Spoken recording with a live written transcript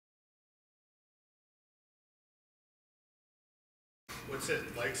What's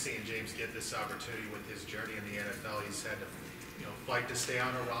it like seeing James get this opportunity with his journey in the NFL? He's had to, fight to stay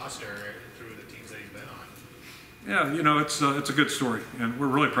on a roster through the teams that he's been on. Yeah, it's a good story, and we're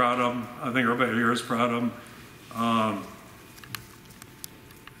really proud of him. I think everybody here is proud of him.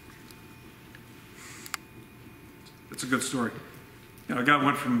 It's a good story. A guy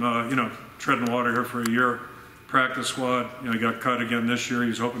went from treading water here for a year, practice squad. He got cut again this year. He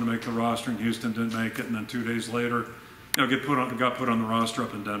was hoping to make the roster in Houston, didn't make it, and then 2 days later, got put on the roster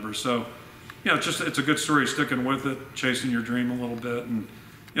up in Denver. So, it's a good story, sticking with it, chasing your dream a little bit. And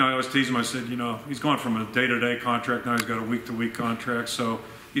I always tease him. I said, he's gone from a day-to-day contract, now he's got a week-to-week contract. So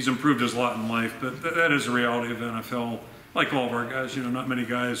he's improved his lot in life. But that is the reality of NFL. Like all of our guys, not many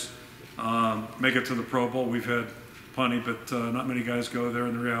guys make it to the Pro Bowl. We've had plenty, but not many guys go there.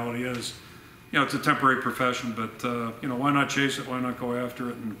 And the reality is, it's a temporary profession. But why not chase it? Why not go after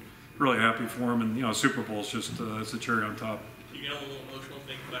it? And really happy for him. And Super Bowl is just it's a cherry on top. You get a little emotional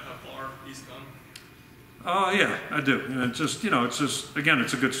thinking about how far he's come. Yeah, I do. And it's just again,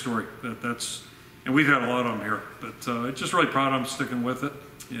 it's a good story. And we've had a lot of them here, but it's just really proud of him sticking with it.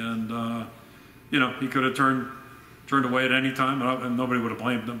 And he could have turned away at any time, and nobody would have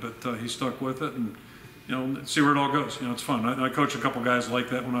blamed him. But he stuck with it, and see where it all goes. It's fun. I coached a couple guys like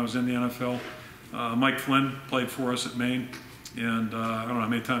that when I was in the NFL. Mike Flynn played for us at Maine, and I don't know how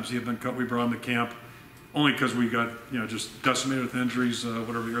many times he had been cut. We brought him to camp only because we got just decimated with injuries.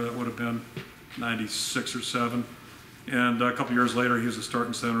 Whatever year that would have been. 96 or 7, and a couple years later he was a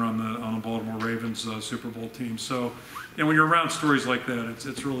starting center on the Baltimore Ravens Super Bowl team. So, when you're around stories like that,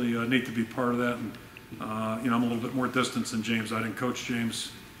 it's really neat to be part of that. And I'm a little bit more distant than James. I didn't coach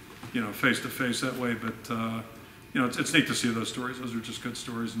James, face to face that way, but it's neat to see those stories. Those are just good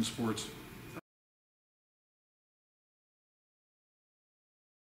stories in sports.